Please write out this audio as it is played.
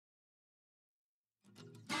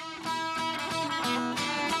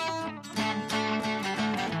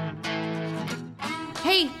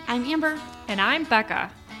I'm Amber. And I'm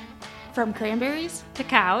Becca. From cranberries to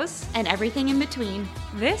cows and everything in between,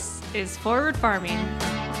 this is Forward Farming.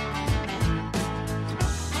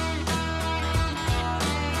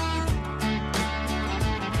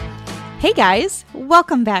 Hey guys,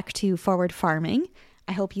 welcome back to Forward Farming.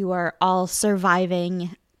 I hope you are all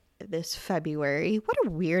surviving this February. What a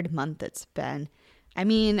weird month it's been. I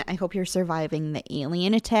mean, I hope you're surviving the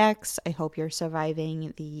alien attacks. I hope you're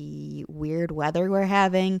surviving the weird weather we're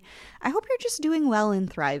having. I hope you're just doing well and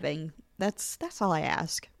thriving. That's all I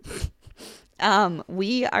ask.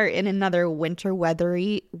 We are in another winter weather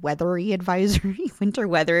advisory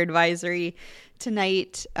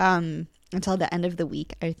tonight until the end of the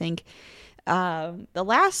week, I think. The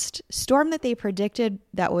last storm that they predicted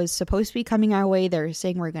that was supposed to be coming our way, they're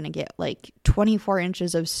saying we're going to get like 24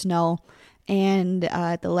 inches of snow. And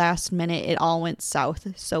at the last minute, it all went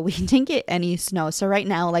south. So we didn't get any snow. So right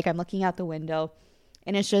now, like I'm looking out the window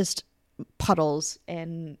and it's just puddles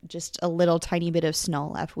and just a little tiny bit of snow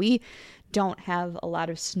left. We don't have a lot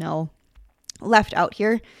of snow left out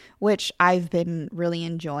here, which I've been really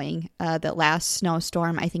enjoying. The last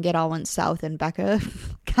snowstorm, I think it all went south and Becca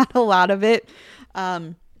got a lot of it.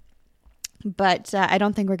 But I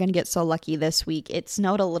don't think we're going to get so lucky this week. It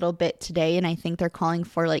snowed a little bit today, and I think they're calling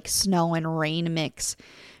for like snow and rain mix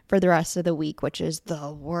for the rest of the week, which is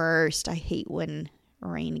the worst. I hate when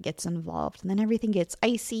rain gets involved and then everything gets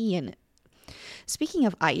icy. And speaking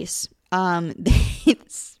of ice,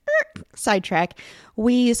 sidetrack,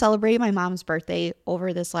 we celebrated my mom's birthday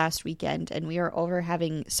over this last weekend, and we were over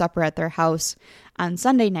having supper at their house on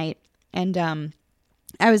Sunday night. And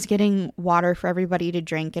I was getting water for everybody to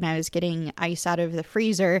drink, and I was getting ice out of the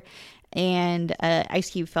freezer, and an ice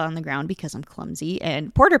cube fell on the ground because I'm clumsy,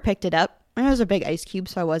 and Porter picked it up. It was a big ice cube,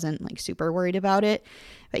 so I wasn't like super worried about it,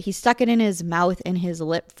 but he stuck it in his mouth and his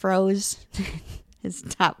lip froze. His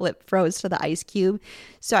top lip froze to the ice cube.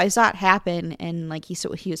 So I saw it happen, and like he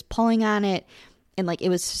was pulling on it, and like it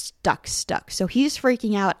was stuck. So he's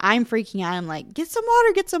freaking out. I'm freaking out. I'm like, get some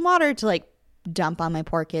water to like dump on my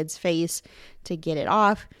poor kid's face to get it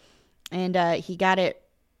off. And he got it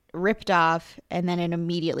ripped off, and then it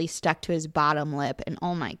immediately stuck to his bottom lip. And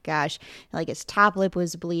oh my gosh, like his top lip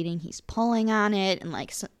was bleeding. He's pulling on it, and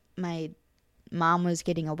like my mom was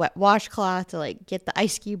getting a wet washcloth to like get the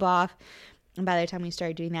ice cube off. And by the time we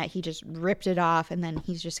started doing that, he just ripped it off, and then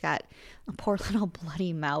he's just got a poor little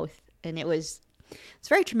bloody mouth. And it's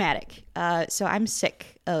very traumatic. So I'm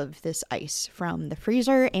sick of this ice from the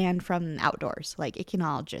freezer and from outdoors. Like, it can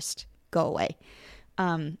all just go away.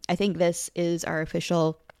 I think this is our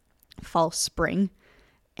official fall spring,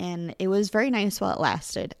 and it was very nice while it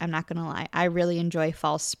lasted. I'm not going to lie. I really enjoy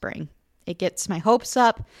fall spring. It gets my hopes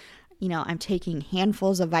up. You know, I'm taking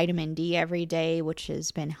handfuls of vitamin D every day, which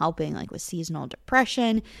has been helping like with seasonal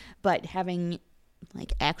depression, but having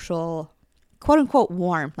like actual quote unquote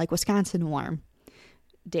warm, like Wisconsin warm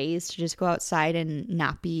days to just go outside and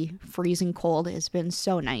not be freezing cold has been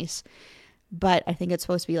so nice. But I think it's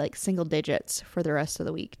supposed to be like single digits for the rest of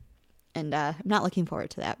the week. And I'm not looking forward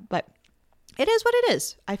to that, but it is what it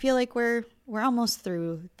is. I feel like we're almost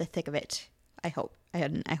through the thick of it. I hope.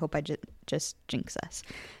 I hope I just jinx us.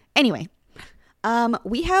 Anyway,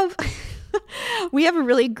 we have we have a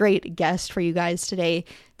really great guest for you guys today.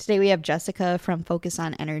 Today we have Jessica from Focus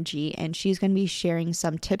on Energy, and she's going to be sharing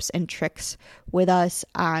some tips and tricks with us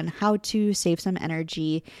on how to save some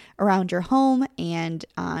energy around your home and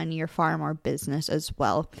on your farm or business as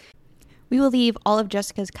well. We will leave all of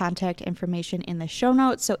Jessica's contact information in the show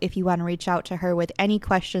notes, so if you want to reach out to her with any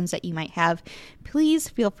questions that you might have, please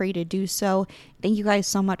feel free to do so. Thank you guys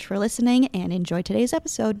so much for listening, and enjoy today's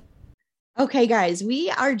episode. Okay, guys, we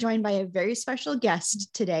are joined by a very special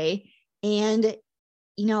guest today, and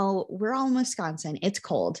you know, we're all in Wisconsin. It's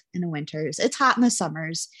cold in the winters. It's hot in the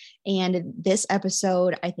summers, and this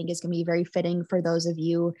episode, I think, is going to be very fitting for those of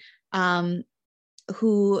you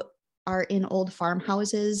who are in old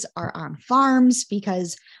farmhouses, are on farms,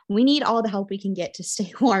 because we need all the help we can get to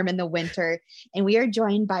stay warm in the winter. And we are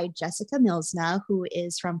joined by Jessica Milsna, who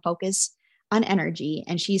is from Focus on Energy.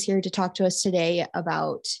 And she's here to talk to us today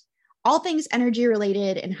about all things energy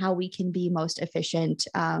related and how we can be most efficient,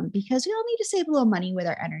 because we all need to save a little money with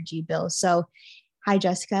our energy bills. So hi,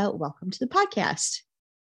 Jessica. Welcome to the podcast.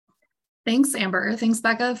 Thanks, Amber. Thanks,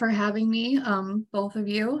 Becca, for having me, both of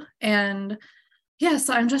you. And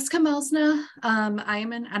so I'm Jessica Milsna. I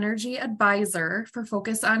am an energy advisor for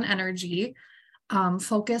Focus on Energy.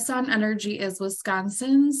 Focus on Energy is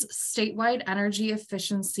Wisconsin's statewide energy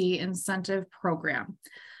efficiency incentive program,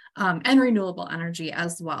 and renewable energy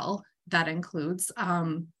as well. That includes.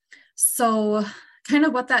 So kind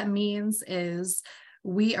of what that means is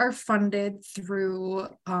we are funded through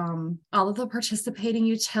all of the participating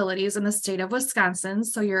utilities in the state of Wisconsin.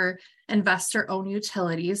 So your investor-owned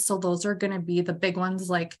utilities. So those are going to be the big ones,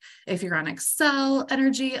 like if you're on Xcel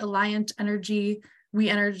Energy, Alliant Energy, We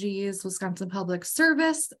Energies, Wisconsin Public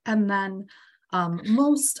Service, and then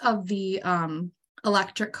most of the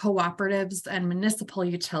electric cooperatives and municipal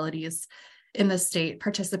utilities in the state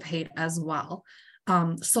participate as well.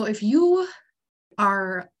 So if you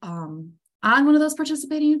are on one of those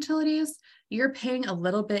participating utilities, you're paying a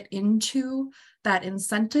little bit into that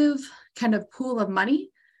incentive kind of pool of money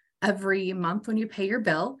every month when you pay your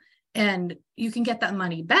bill. And you can get that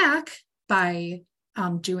money back by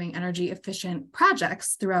doing energy efficient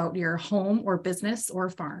projects throughout your home or business or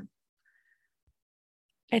farm.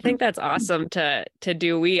 I think that's awesome to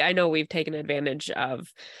do. I know we've taken advantage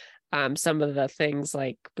of some of the things,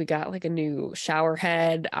 like we got like a new shower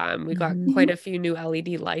head. We got quite a few new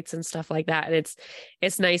LED lights and stuff like that. And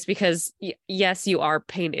it's nice because yes, you are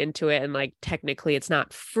paying into it, and like technically it's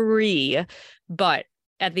not free, but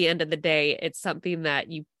at the end of the day, it's something that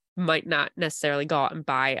you might not necessarily go out and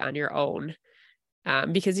buy on your own,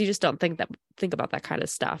 because you just don't think about that kind of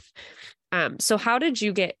stuff. So how did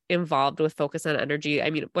you get involved with Focus on Energy?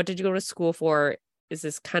 I mean, what did you go to school for? Is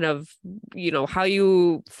this kind of, how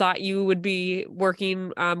you thought you would be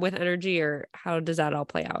working with energy, or how does that all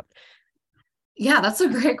play out? Yeah, that's a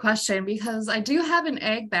great question, because I do have an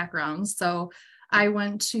ag background. So I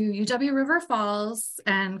went to UW River Falls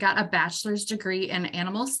and got a bachelor's degree in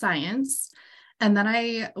animal science. And then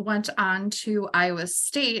I went on to Iowa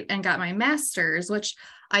State and got my master's, which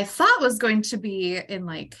I thought was going to be in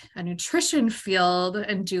like a nutrition field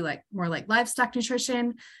and do like more like livestock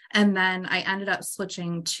nutrition. And then I ended up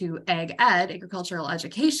switching to agricultural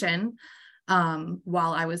education,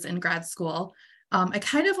 while I was in grad school. I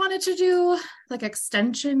kind of wanted to do like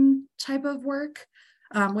extension type of work,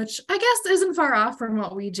 which I guess isn't far off from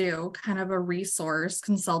what we do, kind of a resource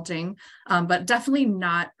consulting, but definitely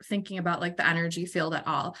not thinking about like the energy field at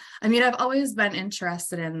all. I mean, I've always been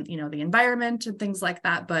interested in, the environment and things like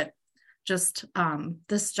that, but just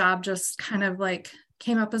this job just kind of like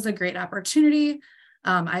came up as a great opportunity.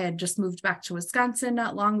 I had just moved back to Wisconsin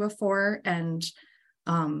not long before, and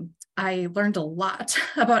I learned a lot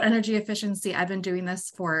about energy efficiency. I've been doing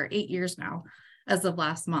this for 8 years now, as of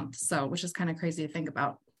last month. So, which is kind of crazy to think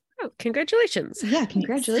about. Oh, congratulations. Yeah,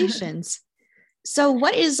 congratulations. So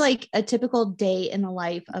what is like a typical day in the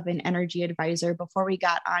life of an energy advisor? Before we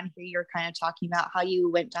got on here, you're kind of talking about how you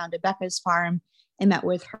went down to Becca's farm and met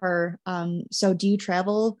with her. So do you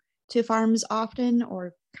travel to farms often,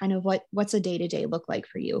 or kind of what's a day-to-day look like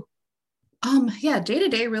for you? Yeah,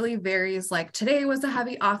 day-to-day really varies. Like today was a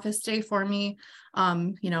heavy office day for me.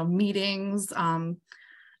 Meetings,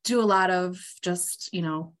 do a lot of just,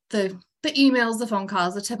 the emails, the phone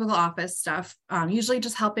calls, the typical office stuff, usually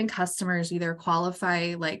just helping customers either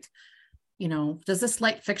qualify, like, does this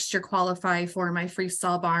light fixture qualify for my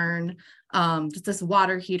freestyle barn? Does this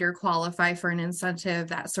water heater qualify for an incentive,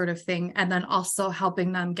 that sort of thing. And then also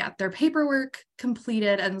helping them get their paperwork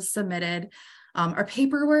completed and submitted. Our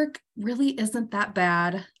paperwork really isn't that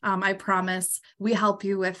bad. I promise we help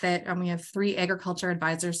you with it. And we have 3 agriculture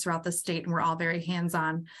advisors throughout the state, and we're all very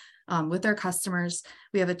hands-on with our customers.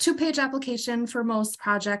 We have a 2-page application for most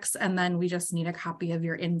projects, and then we just need a copy of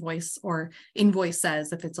your invoice or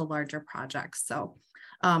invoices if it's a larger project. So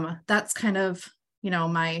that's kind of,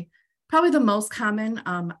 probably the most common.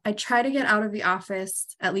 I try to get out of the office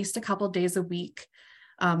at least a couple days a week.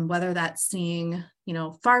 Whether that's seeing,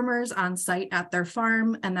 farmers on site at their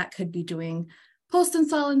farm, and that could be doing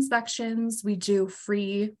post-install inspections. We do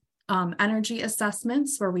free energy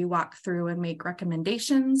assessments where we walk through and make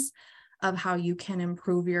recommendations of how you can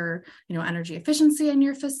improve your, energy efficiency in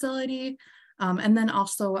your facility. And then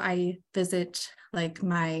also I visit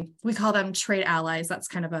we call them trade allies. That's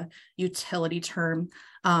kind of a utility term.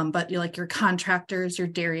 But your contractors, your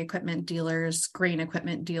dairy equipment dealers, grain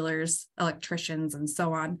equipment dealers, electricians, and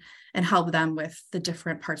so on, and help them with the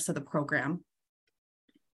different parts of the program.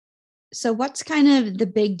 So what's kind of the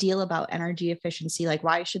big deal about energy efficiency? Like,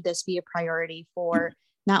 why should this be a priority for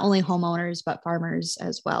not only homeowners, but farmers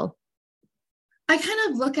as well? I kind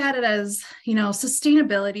of look at it as,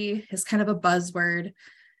 sustainability is kind of a buzzword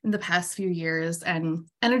in the past few years, and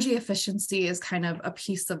energy efficiency is kind of a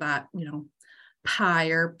piece of that, pie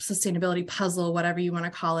or sustainability puzzle, whatever you want to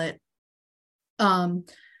call it.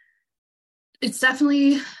 It's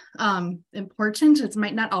definitely important. It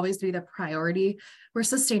might not always be the priority where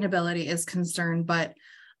sustainability is concerned, but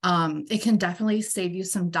it can definitely save you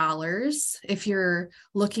some dollars if you're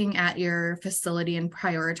looking at your facility and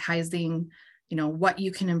prioritizing, what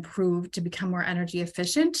you can improve to become more energy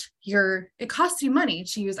efficient, it costs you money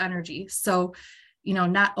to use energy. So,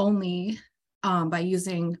 not only by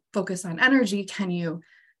using focus on energy can you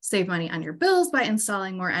save money on your bills by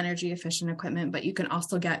installing more energy efficient equipment, but you can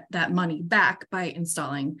also get that money back by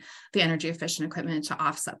installing the energy efficient equipment to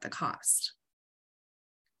offset the cost.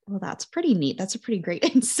 Well, that's pretty neat. That's a pretty great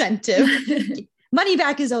incentive. Money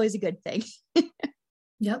back is always a good thing.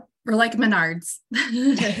 Yep. We're like Menards,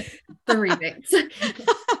 the rebates.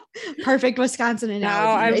 Perfect Wisconsin analogy.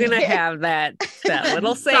 Now I'm going to have that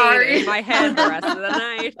little saying in my head the rest of the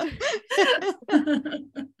night.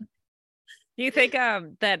 Do you think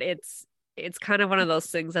that it's kind of one of those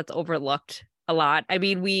things that's overlooked a lot? I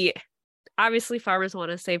mean, obviously farmers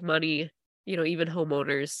want to save money, even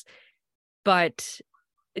homeowners, but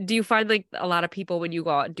do you find like a lot of people when you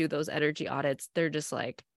go out and do those energy audits, they're just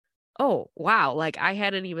like, oh, wow, like I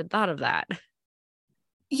hadn't even thought of that.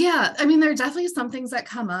 Yeah, I mean, there are definitely some things that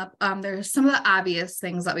come up. There's some of the obvious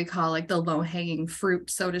things that we call like the low-hanging fruit,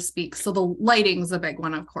 so to speak. So the lighting's a big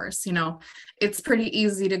one, of course. It's pretty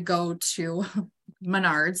easy to go to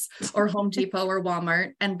Menards or Home Depot or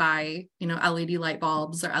Walmart and buy, LED light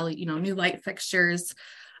bulbs or LED, new light fixtures,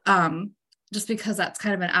 just because that's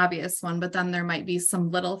kind of an obvious one. But then there might be some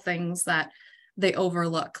little things that they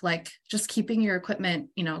overlook, like just keeping your equipment,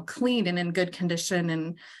 clean and in good condition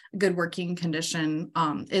and good working condition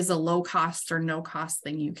is a low cost or no cost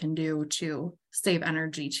thing you can do to save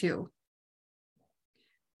energy too.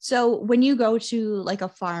 So when you go to like a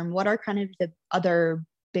farm, what are kind of the other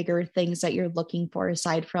bigger things that you're looking for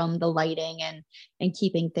aside from the lighting and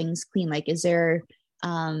keeping things clean? Like, is there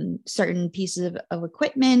certain pieces of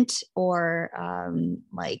equipment or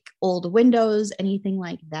like old windows, anything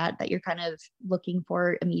like that you're kind of looking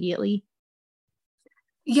for immediately?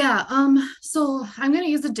 Yeah. So I'm going to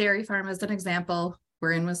use a dairy farm as an example.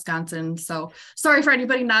 We're in Wisconsin, so sorry for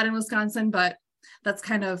anybody not in Wisconsin, but that's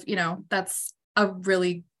kind of, that's a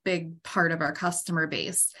really big part of our customer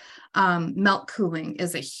base. Milk cooling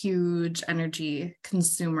is a huge energy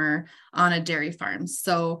consumer on a dairy farm.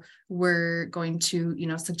 So we're going to,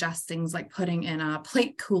 suggest things like putting in a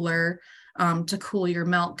plate cooler to cool your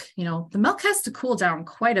milk. The milk has to cool down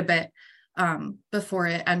quite a bit before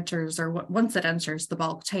it enters or once it enters the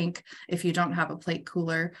bulk tank if you don't have a plate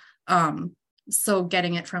cooler. So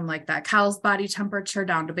getting it from like that cow's body temperature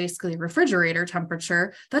down to basically refrigerator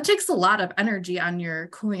temperature, that takes a lot of energy on your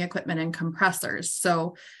cooling equipment and compressors.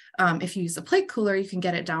 So if you use a plate cooler, you can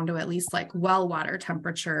get it down to at least like well water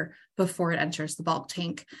temperature before it enters the bulk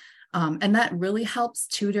tank. And that really helps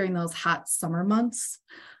too during those hot summer months.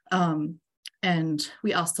 And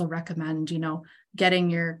we also recommend, getting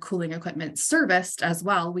your cooling equipment serviced as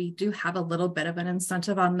well. We do have a little bit of an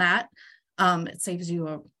incentive on that. It saves you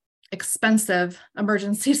a expensive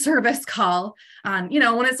emergency service call on,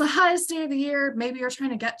 when it's the hottest day of the year, maybe you're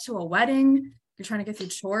trying to get to a wedding, you're trying to get through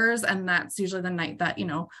chores, and that's usually the night that,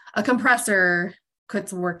 a compressor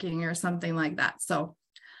quits working or something like that. So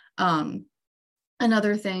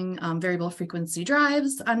another thing, variable frequency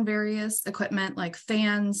drives on various equipment like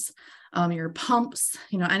fans, your pumps,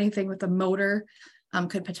 anything with a motor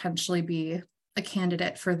could potentially be a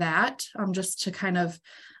candidate for that, just to kind of,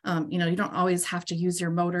 you don't always have to use your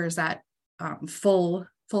motors at full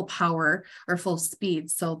power or full speed.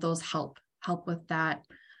 So those help with that.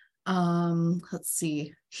 Let's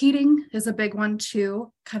see, heating is a big one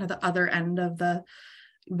too, kind of the other end of the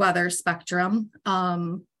weather spectrum.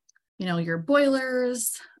 Your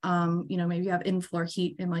boilers, maybe you have in-floor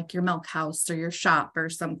heat in like your milk house or your shop or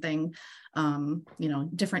something,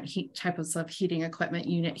 different heat types of heating equipment,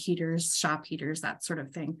 unit heaters, shop heaters, that sort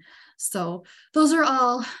of thing. So those are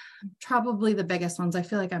all probably the biggest ones. I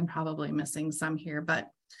feel like I'm probably missing some here, but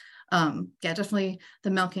yeah, definitely the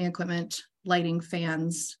milking equipment, lighting,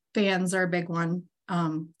 fans are a big one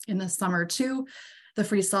in the summer too. The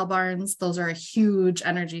freestall barns, those are a huge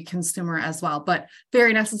energy consumer as well, but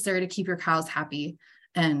very necessary to keep your cows happy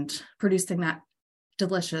and producing that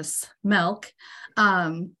delicious milk.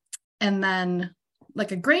 And then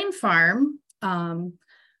like a grain farm,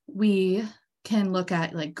 we can look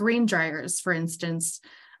at like grain dryers, for instance.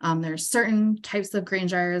 There's certain types of grain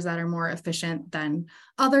dryers that are more efficient than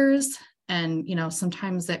others. And,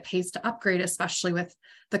 sometimes it pays to upgrade, especially with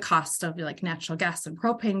the cost of like natural gas and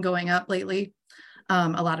propane going up lately.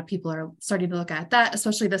 A lot of people are starting to look at that,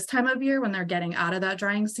 especially this time of year when they're getting out of that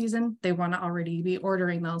drying season. They want to already be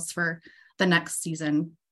ordering those for the next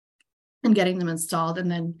season and getting them installed. And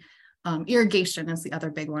then irrigation is the other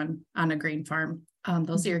big one on a grain farm.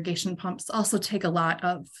 Those irrigation pumps also take a lot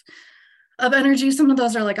of energy. Some of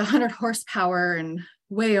those are like 100 horsepower and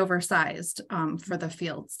way oversized for the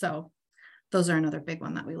field. So those are another big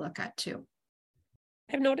one that we look at too.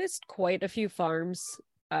 I've noticed quite a few farms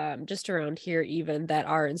just around here even that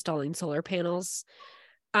are installing solar panels.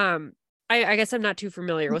 I guess I'm not too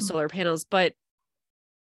familiar with solar panels, but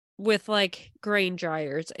with like grain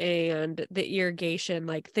dryers and the irrigation,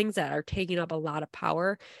 like things that are taking up a lot of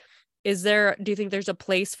power, do you think there's a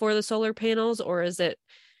place for the solar panels, or is it,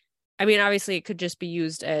 I mean, obviously it could just be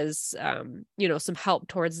used as, some help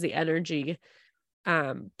towards the energy.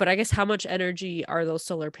 But I guess how much energy are those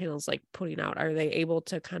solar panels like putting out? Are they able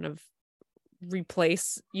to kind of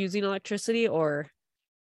replace using electricity, or?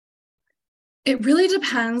 It really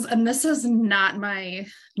depends. And this is not my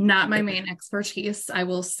main expertise. I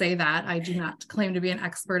will say that I do not claim to be an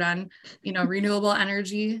expert on, renewable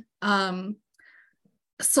energy.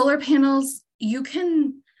 Solar panels, you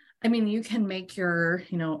can make your,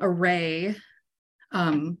 array,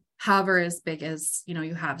 however as big as,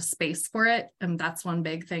 you have space for it. And that's one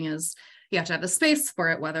big thing is you have to have the space for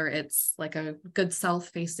it, whether it's like a good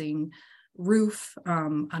south-facing roof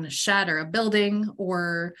on a shed or a building,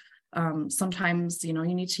 or sometimes, you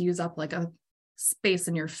need to use up like a space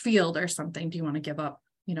in your field or something. Do you want to give up,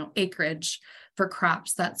 acreage for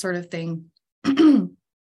crops, that sort of thing?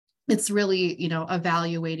 It's really,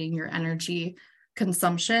 evaluating your energy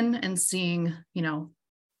consumption and seeing,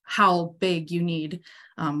 how big you need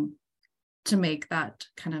to make that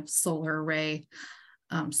kind of solar array.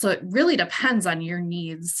 So it really depends on your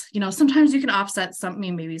needs. Sometimes you can offset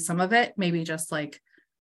maybe some of it, maybe just like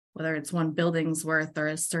whether it's one building's worth or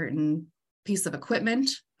a certain piece of equipment.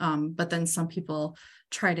 But then some people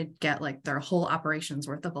try to get like their whole operation's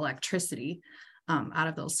worth of electricity out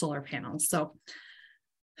of those solar panels. So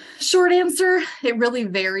short answer, it really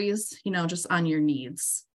varies, just on your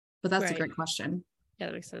needs. But that's a great question. Yeah,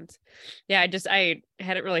 that makes sense. Yeah, I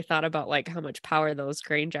hadn't really thought about like how much power those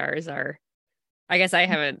grain jars are. I guess I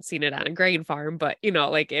haven't seen it on a grain farm, but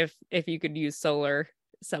like if you could use solar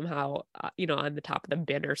somehow, on the top of the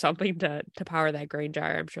bin or something to power that grain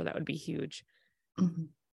jar, I'm sure that would be huge. Mm-hmm.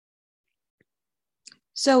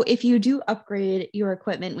 So if you do upgrade your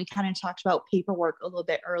equipment, we kind of talked about paperwork a little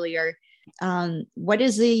bit earlier. What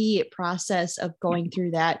is the process of going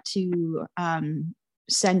through that to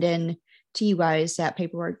send in to you guys that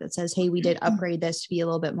paperwork that says, hey, we did upgrade this to be a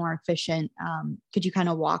little bit more efficient? Could you kind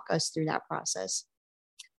of walk us through that process?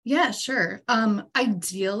 Yeah, sure.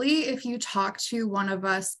 Ideally, if you talk to one of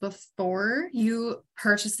us before you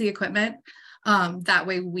purchase the equipment, that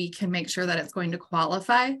way we can make sure that it's going to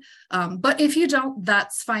qualify. But if you don't,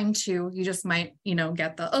 that's fine too. You just might,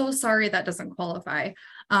 get oh, sorry, that doesn't qualify.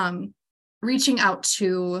 Reaching out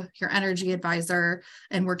to your energy advisor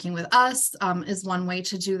and working with us is one way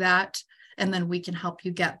to do that. And then we can help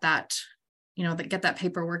you get that, get that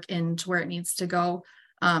paperwork in to where it needs to go.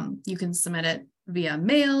 You can submit it via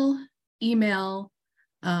mail, email,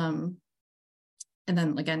 and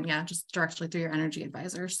then again, just directly through your energy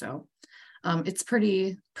advisor. So it's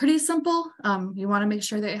pretty simple. You want to make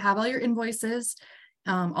sure that you have all your invoices,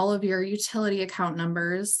 all of your utility account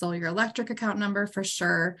numbers, so your electric account number for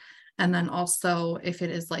sure. And then also if it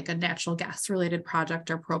is like a natural gas related project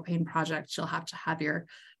or propane project, you'll have to have your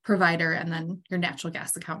provider and then your natural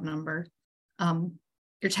gas account number.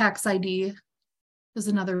 Your tax ID is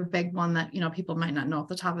another big one that, people might not know off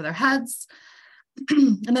the top of their heads.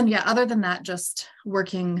 And then, other than that, just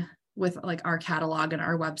working with like our catalog and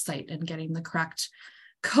our website and getting the correct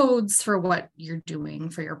codes for what you're doing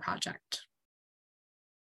for your project.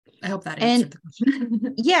 I hope that answered the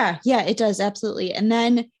question. Yeah, it does. Absolutely. And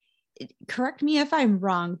then correct me if I'm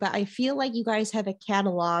wrong, but I feel like you guys have a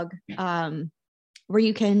catalog where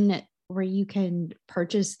you can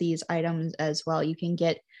purchase these items as well. You can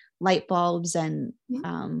get light bulbs and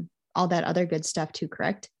all that other good stuff too,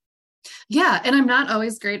 correct? Yeah. And I'm not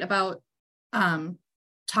always great about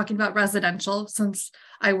talking about residential since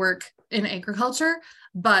I work in agriculture,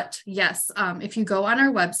 but yes, if you go on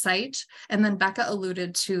our website, and then Becca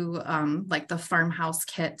alluded to like the farmhouse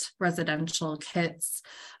kit, residential kits,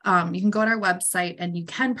 you can go on our website and you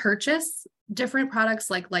can purchase different products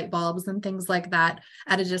like light bulbs and things like that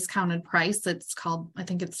at a discounted price. I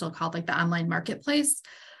think it's still called like the online marketplace.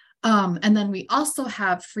 And then we also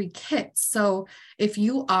have free kits. So if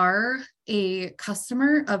you are a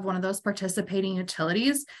customer of one of those participating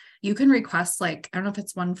utilities, you can request like, I don't know if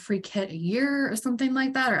it's one free kit a year or something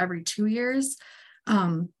like that, or every 2 years.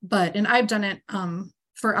 And I've done it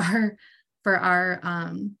for our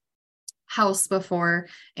house before.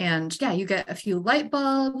 And yeah, you get a few light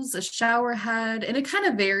bulbs, a shower head, and it kind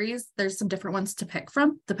of varies. There's some different ones to pick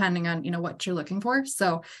from depending on, what you're looking for.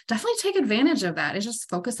 So definitely take advantage of that. It's just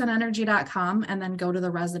focusonenergy.com and then go to the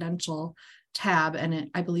residential tab, and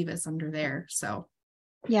I believe it's under there. So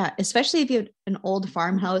yeah, especially if you have an old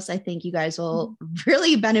farmhouse, I think you guys will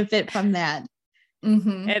really benefit from that.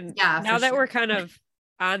 Mm-hmm. And yeah, now that sure. we're kind of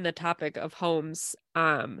on the topic of homes,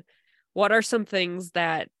 what are some things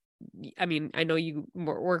that, I mean, I know you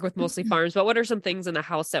work with mostly farms, but what are some things in the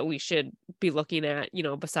house that we should be looking at,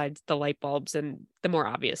 besides the light bulbs and the more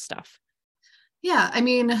obvious stuff? Yeah, I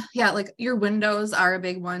mean, yeah, like your windows are a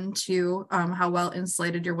big one too. How well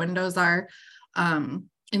insulated your windows are,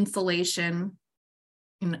 insulation.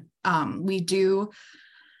 And I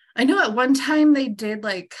know at one time they did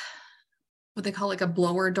like what they call like a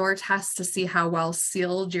blower door test to see how well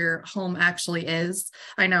sealed your home actually is.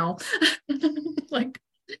 I know, like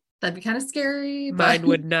that'd be kind of scary. Mine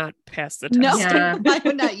would not pass the test. No, Yeah. mine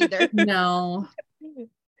would not either. No.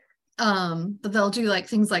 But they'll do like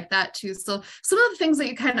things like that too. So some of the things that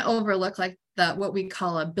you kind of overlook, like what we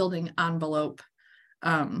call a building envelope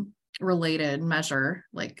related measure,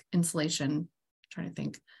 like insulation. I'm trying to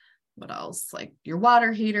think what else, like your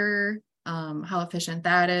water heater, how efficient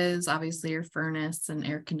that is, obviously your furnace and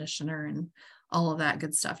air conditioner and all of that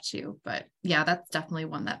good stuff too. But yeah, that's definitely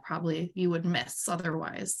one that probably you would miss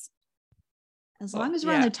otherwise. As long as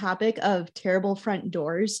we're on the topic of terrible front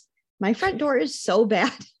doors, my front door is so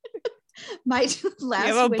bad. My last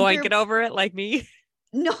you have a winter, blanket over it like me?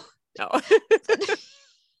 No.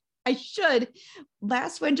 I should.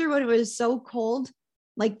 Last winter when it was so cold,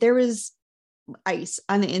 like there was ice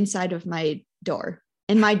on the inside of my door.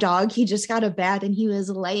 And my dog, he just got a bat and he was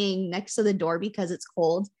laying next to the door because it's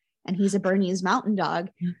cold. And he's a Bernese Mountain Dog.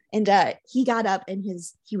 And he got up and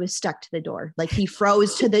he was stuck to the door. Like he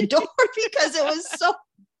froze to the door because it was so.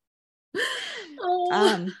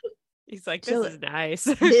 He's like, this is nice.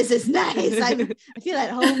 This is nice. I feel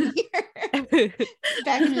at home here.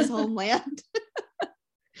 Back in his homeland.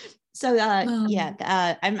 So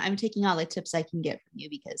I'm taking all the tips I can get from you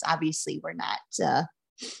because obviously we're not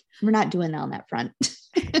doing that on that front.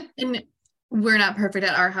 And we're not perfect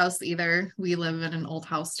at our house either. We live in an old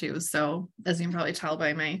house too. So as you can probably tell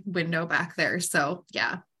by my window back there. So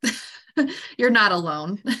yeah, you're not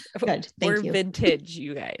alone. Good. Thank you. We're vintage,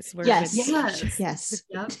 you guys. We're yes. vintage. Yes.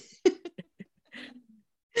 Yep.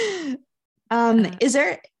 Is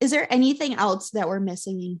there anything else that we're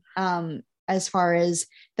missing as far as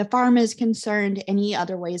the farm is concerned? Any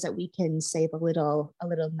other ways that we can save a little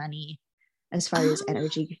money as far as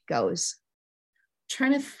energy goes?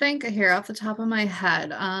 Trying to think here off the top of my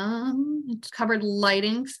head. It's covered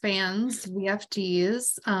lighting, fans,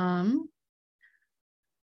 VFDs.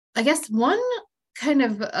 I guess one kind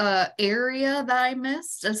of area that I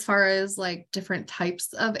missed as far as like different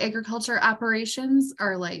types of agriculture operations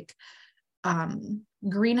are like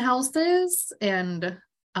greenhouses, and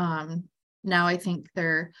now I think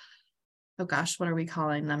they're, oh gosh, what are we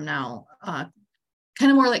calling them now? Kind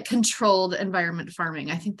of more like controlled environment farming.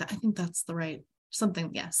 I think that's the right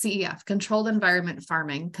something. Yeah, CEF, controlled environment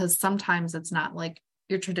farming, because sometimes it's not like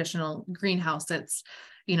your traditional greenhouse. It's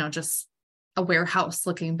just a warehouse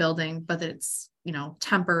looking building, but it's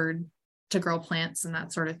tempered to grow plants and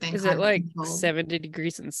that sort of thing. Is it like 70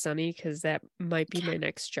 degrees and sunny? Because that might be my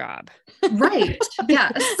next job. Right.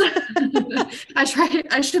 Yes.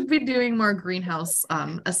 I should be doing more greenhouse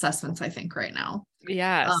assessments, I think, right now.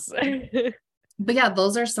 Yes. But yeah,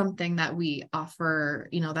 those are something that we offer,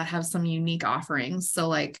 that have some unique offerings. So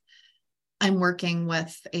like I'm working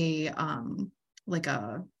with a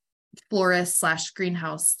florist /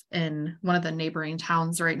 greenhouse in one of the neighboring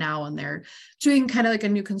towns right now, and they're doing kind of like a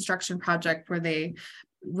new construction project where they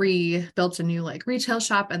rebuilt a new like retail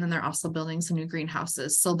shop, and then they're also building some new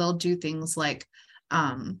greenhouses. So they'll do things like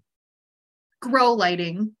grow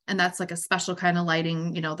lighting, and that's like a special kind of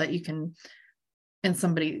lighting that you can, and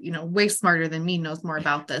somebody way smarter than me knows more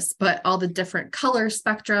about this, but all the different color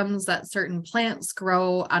spectrums that certain plants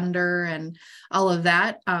grow under and all of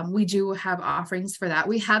that, we do have offerings for that.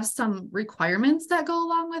 We have some requirements that go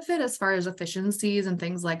along with it as far as efficiencies and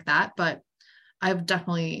things like that, but I've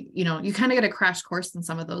definitely, you kind of get a crash course in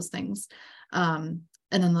some of those things. And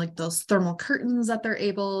then like those thermal curtains that they're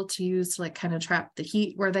able to use to like kind of trap the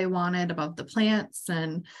heat where they want it above the plants,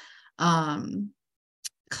 and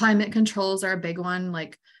climate controls are a big one.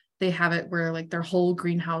 Like they have it where like their whole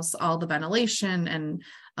greenhouse, all the ventilation and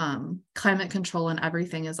climate control and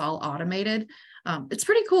everything is all automated. It's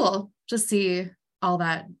pretty cool to see all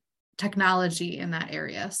that technology in that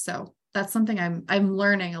area. So that's something I'm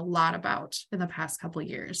learning a lot about in the past couple of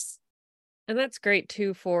years. And that's great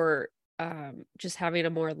too for just having a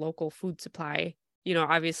more local food supply.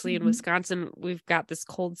 Obviously in Wisconsin, we've got this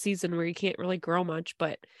cold season where you can't really grow much,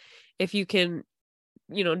 but if you can,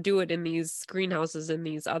 do it in these greenhouses and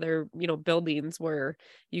these other, buildings where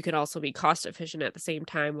you can also be cost efficient at the same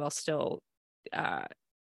time while still,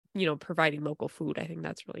 providing local food, I think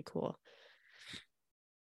that's really cool.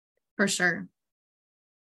 For sure.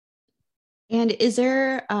 And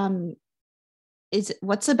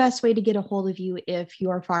what's the best way to get a hold of you if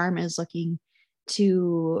your farm is looking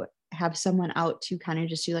to have someone out to kind of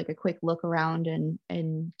just do like a quick look around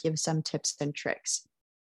and give some tips and tricks?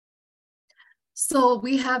 So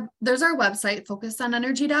there's our website,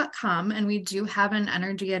 focusonenergy.com, and we do have an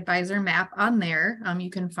energy advisor map on there. You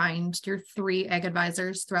can find your 3 ag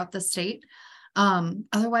advisors throughout the state.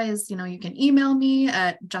 Otherwise, you can email me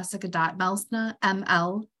at jessica.melsna,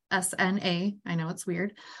 MLSNA, I know it's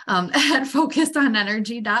weird, at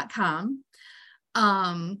focusonenergy.com.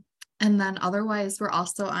 And then otherwise, we're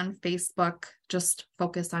also on Facebook, just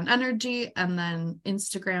Focus on Energy, and then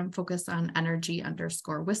Instagram, Focus on Energy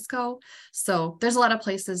 _Wisco. So there's a lot of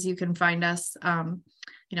places you can find us. You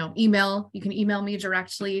can email me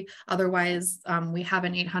directly. Otherwise, we have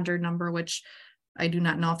an 800 number, which I do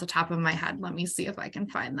not know off the top of my head. Let me see if I can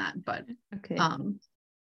find that. But okay.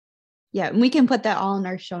 Yeah, and we can put that all in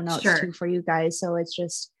our show notes too for you guys. So it's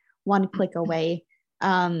just one click away.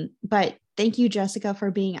 But thank you, Jessica, for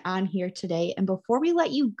being on here today. And before we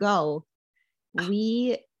let you go,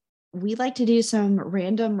 we like to do some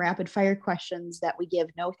random rapid fire questions that we give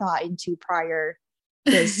no thought into prior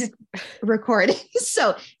this recording.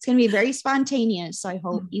 So it's going to be very spontaneous. So I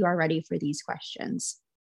hope you are ready for these questions.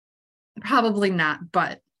 Probably not,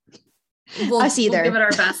 but Us either. We'll give it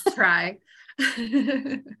our best try.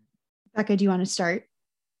 Becca, do you want to start?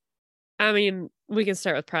 I mean, we can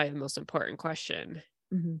start with probably the most important question.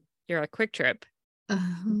 Mm-hmm. You're at a Quick Trip.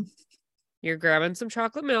 You're grabbing some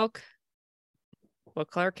chocolate milk. What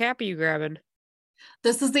color cap are you grabbing?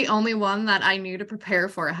 This is the only one that I knew to prepare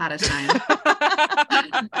for ahead of time.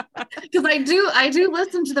 Because I do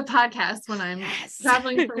listen to the podcast when I'm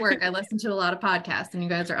traveling for work. I listen to a lot of podcasts, and you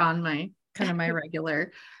guys are on my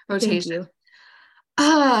regular rotation.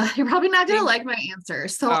 You're probably not gonna like my answer.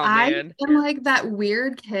 So I am like that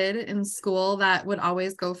weird kid in school that would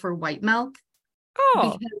always go for white milk.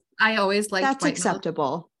 Oh, because I always liked that's white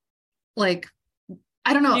acceptable. Milk. Like,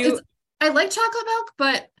 I don't know. I like chocolate milk,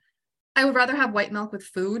 but I would rather have white milk with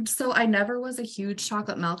food. So I never was a huge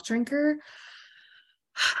chocolate milk drinker.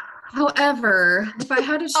 However, if I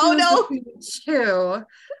had to choose between the two,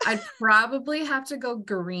 I'd probably have to go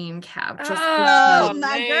green cap. Just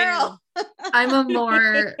my girl. I'm a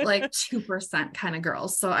more like 2% kind of girl.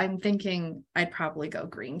 So I'm thinking I'd probably go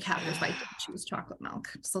green cap if I did choose chocolate milk.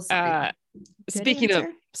 So sorry. Speaking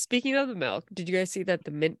of the milk, did you guys see that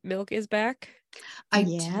the mint milk is back?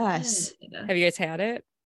 Yes. Have you guys had it?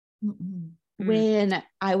 When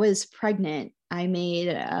I was pregnant, I made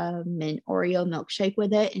a mint Oreo milkshake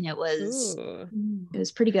with it, and it was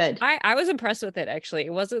pretty good. I was impressed with it, actually.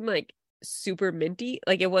 It wasn't like super minty,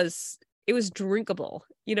 like it was drinkable,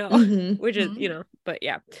 which is, but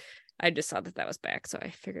yeah, I just saw that was back, so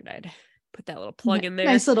I figured I'd put that little plug in there.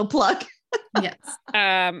 Nice little plug. Yes.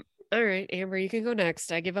 All right, Amber, you can go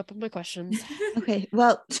next. I give up on my questions. Okay.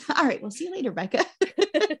 Well, all right. We'll see you later, Becca.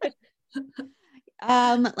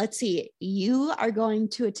 Let's see. You are going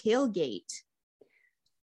to a tailgate.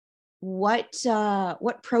 What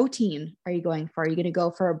protein are you going for? Are you going to go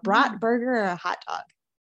for a brat burger or a hot dog?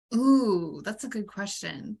 Ooh, that's a good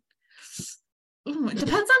question. It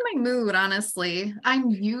depends on my mood, honestly. I'm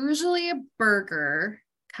usually a burger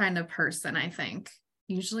kind of person, I think.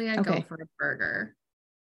 Usually I go for a burger.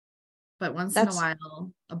 But once in a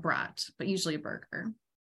while, a brat, but usually a burger.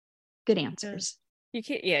 Good answers. You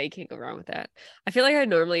can't go wrong with that. I feel like I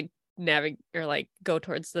normally navigate or like go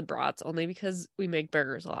towards the brats only because we make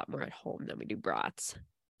burgers a lot more at home than we do brats.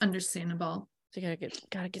 Understandable. So you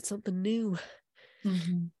gotta get something new.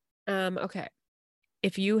 Mm-hmm. Okay.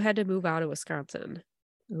 If you had to move out of Wisconsin,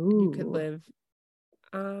 you could live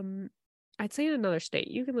I'd say in another state.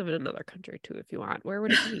 You can live in another country too if you want. Where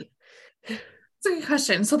would it be? That's a good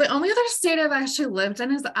question. So the only other state I've actually lived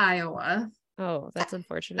in is Iowa. Oh, that's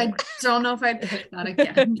unfortunate. I don't know if I'd pick that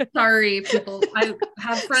again. Sorry, people. I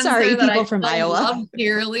have friends there that I from Iowa love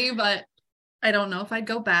dearly, but I don't know if I'd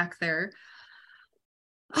go back there.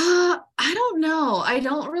 I don't know. I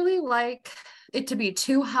don't really like it to be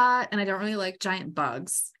too hot, and I don't really like giant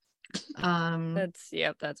bugs.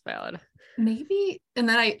 That's valid. Maybe, and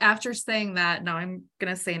then after saying that, now I'm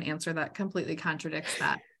gonna say an answer that completely contradicts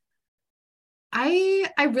that. I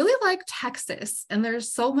really like Texas, and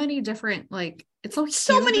there's so many different, like, it's so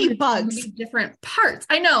So huge, many and there's so bugs. many different parts.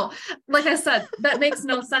 I know, like I said, that makes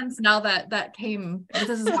no sense now that came, but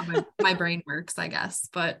this is how my brain works, I guess.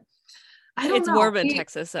 But I don't It's know. warm in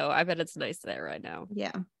Texas, so I bet it's nice there right now.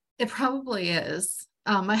 Yeah. It probably is.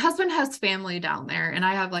 My husband has family down there, and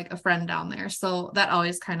I have like a friend down there, so that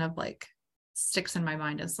always kind of like sticks in my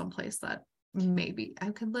mind as someplace that maybe I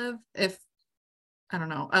could live if, I don't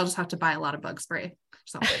know. I'll just have to buy a lot of bug spray or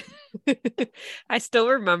something. I still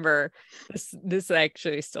remember this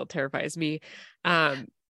actually still terrifies me.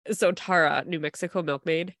 So Tara, New Mexico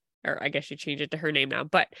milkmaid, or I guess she changed it to her name now,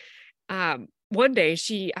 but one day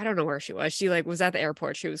I don't know where she was. She like was at the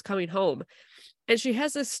airport. She was coming home, and she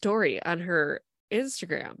has this story on her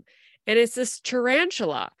Instagram, and it's this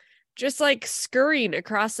tarantula just like scurrying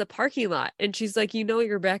across the parking lot. And she's like,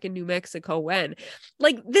 you're back in New Mexico when?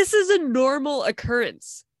 Like, this is a normal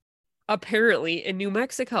occurrence, apparently, in New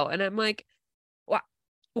Mexico. And I'm like,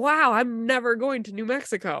 wow, I'm never going to New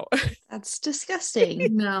Mexico. That's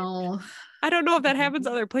disgusting. No. I don't know if that happens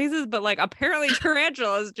other places, but like apparently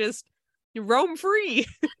tarantulas just roam free.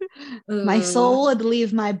 My soul would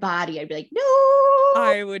leave my body. I'd be like, no.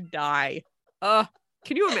 I would die. Can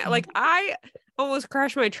you imagine? Like, I almost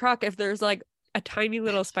crashed my truck if there's like a tiny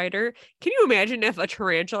little spider. Can you imagine if a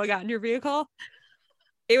tarantula got in your vehicle?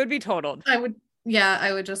 It would be totaled. I would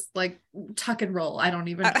just like tuck and roll. I don't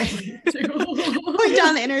even know what to do. Going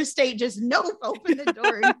down the interstate, just nope, open the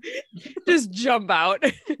door. Just jump out.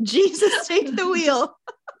 Jesus, take the wheel.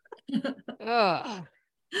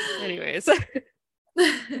 Anyways.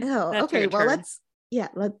 Okay, well, let's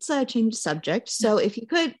change the subject. So if you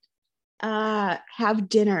could have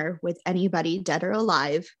dinner with anybody, dead or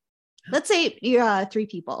alive, let's say you're 3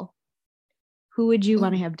 people, who would you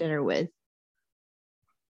want to have dinner with?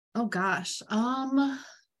 Oh gosh.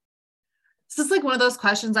 This is like one of those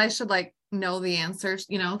questions I should like know the answers,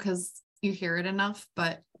 because you hear it enough,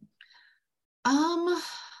 but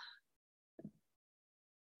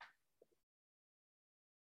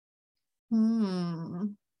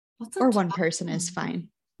or one person is fine.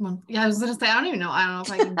 Yeah, I was gonna say, I don't know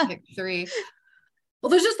if I can pick 3. Well,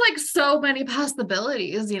 there's just like so many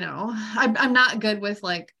possibilities, I'm not good with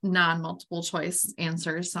like non-multiple choice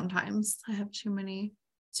answers. Sometimes I have too many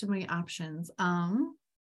options.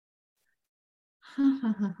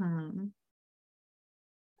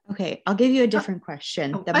 Okay, I'll give you a different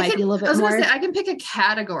question that might be a little bit more. I was gonna say I can pick a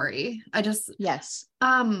category. Yes.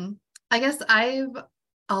 I guess I've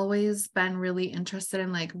always been really interested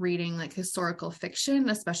in like reading like historical fiction,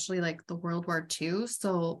 especially like the World War II.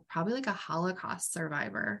 So probably like a Holocaust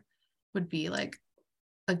survivor would be like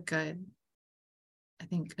I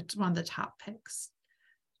think it's one of the top picks.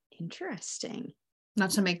 Interesting.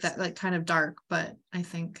 Not to make that like kind of dark, but I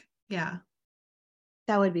think, yeah.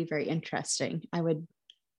 That would be very interesting.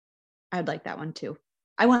 I'd like that one too.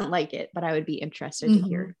 I wouldn't like it, but I would be interested to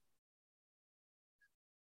hear.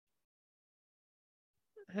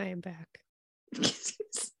 I am back.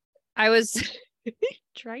 I was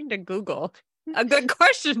trying to Google a good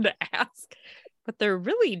question to ask, but they're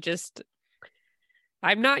really just,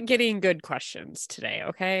 I'm not getting good questions today.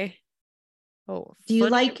 Okay. Oh, do you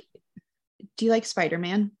like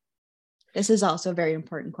Spider-Man? This is also a very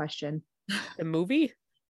important question. The movie?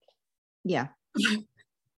 Yeah.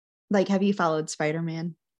 Like, have you followed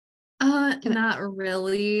Spider-Man? Not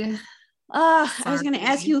really. I was going to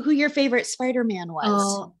ask you who your favorite Spider-Man was.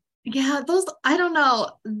 Oh, yeah, those, I don't know.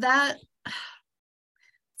 That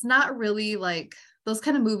it's not really like those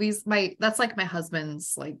kind of movies. That's like my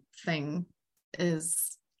husband's like thing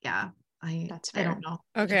is, yeah. That's fair. I don't know.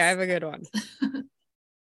 Okay, I have a good one.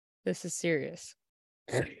 This is serious.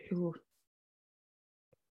 Ooh.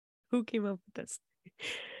 Who came up with this?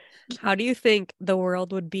 How do you think the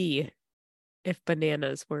world would be if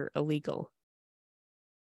bananas were illegal?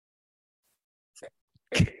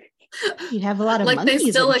 You'd have a lot of like monkeys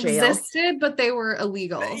they still in jail. Existed, but they were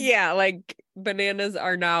illegal. Yeah, like bananas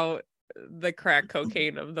are now the crack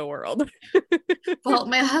cocaine of the world. Well,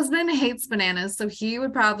 my husband hates bananas, so he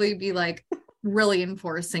would probably be like really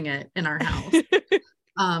enforcing it in our house.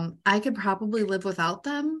 I could probably live without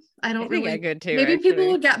them. I think I could too. Maybe actually.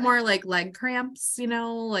 people would get more like leg cramps,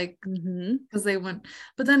 like because they wouldn't.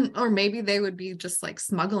 But then, or maybe they would be just like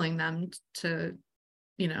smuggling them to,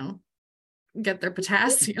 get their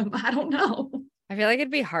potassium. I don't know. I feel like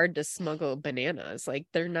it'd be hard to smuggle bananas. Like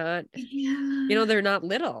they're not, yeah. They're not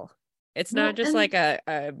little. It's Well, not just and- like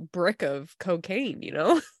a brick of cocaine, you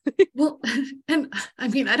know? Well, and I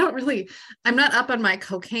mean, I'm not up on my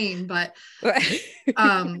cocaine, but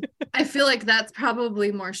I feel like that's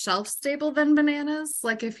probably more shelf stable than bananas.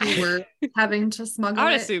 Like if you were having to smuggle I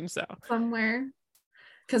would it assume so. somewhere.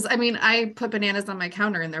 Because I mean, I put bananas on my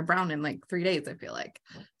counter and they're brown in like 3 days, I feel like.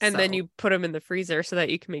 And then So- you put them in the freezer so that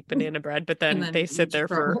you can make banana bread, but then then they you sit there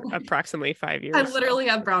throw for them away. approximately 5 years. I literally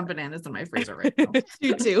have brown bananas in my freezer right now.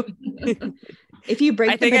 You too. If you I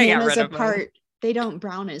break the think I got bananas rid of mine. apart, they don't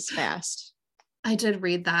brown as fast. I did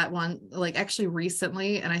read that one like actually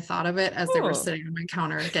recently, and I thought of it as they were Oh. sitting on my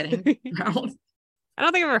counter getting brown. I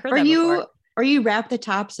don't think I've ever heard Or that before. you wrap the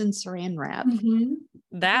tops in saran wrap.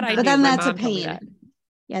 That I But do. then My that's a mom told me pain. that.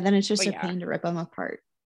 Yeah, then it's just Well, a yeah. pain to rip them apart.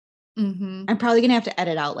 Mm-hmm. I'm probably gonna have to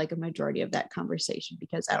edit out like a majority of that conversation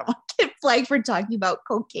because I don't want to get flagged for talking about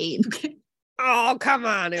cocaine. Oh, come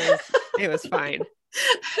on. It was fine.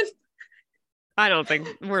 I don't think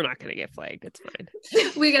we're not going to get flagged. It's fine.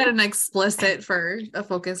 We got an explicit for a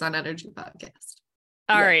Focus on Energy podcast.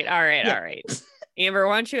 All Yeah. right. Yeah. All right. Amber,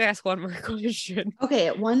 why don't you ask one more question?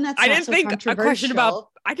 Okay, one that's I not didn't so think a question about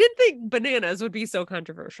controversial. I didn't think bananas would be so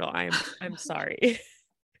controversial. I'm sorry.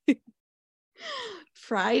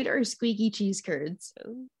 Fried or squeaky cheese curds.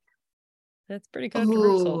 That's pretty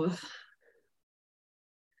controversial. Ooh.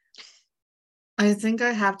 I think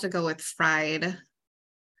I have to go with fried.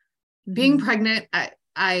 Being Mhm. pregnant,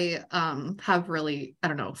 I have really, I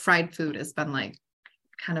don't know, fried food has been like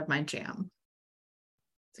kind of my jam.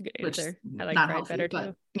 It's a good Which answer. is I like not fried healthy, better but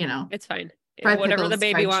too. you know, It's fine. fried Whatever the pickles,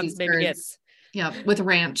 baby fried wants, cheese baby curds. gets. Yeah, with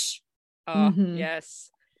ranch. Oh, Mhm. yes.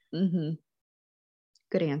 Mm-hmm.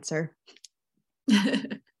 Good answer.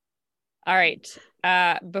 All right.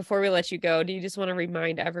 Before we let you go, do you just want to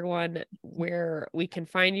remind everyone where we can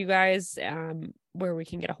find you guys, where we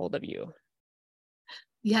can get a hold of you?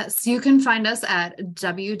 Yes, you can find us at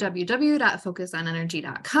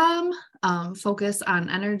www.focusonenergy.com, Focus on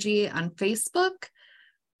Energy on Facebook,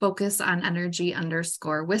 Focus on Energy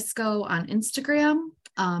 _Wisco on Instagram.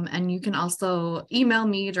 And you can also email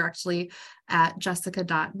me directly at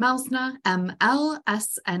jessica.melsna,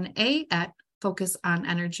 MLSNA at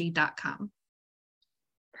focusonenergy.com.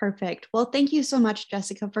 Perfect. Well, thank you so much,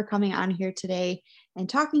 Jessica, for coming on here today and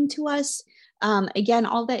talking to us. Again,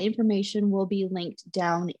 all that information will be linked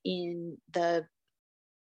down in the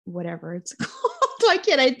whatever it's called. Why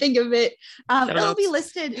can't I think of it? It'll be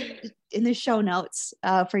listed in the show notes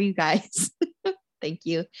for you guys. Thank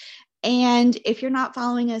you. And if you're not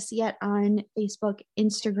following us yet on Facebook,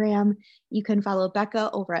 Instagram, you can follow Becca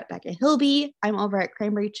over at Becca Hilby. I'm over at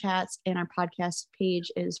Cranberry Chats, and our podcast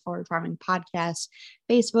page is Forward Farming Podcast,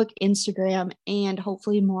 Facebook, Instagram, and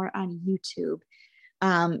hopefully more on YouTube.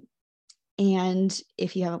 And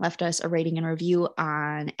if you haven't left us a rating and review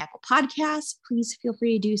on Apple Podcasts, please feel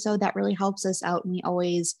free to do so. That really helps us out, and we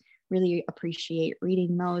always really appreciate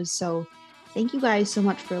reading those. So thank you guys so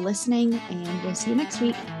much for listening, and we'll see you next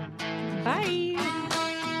week. Bye.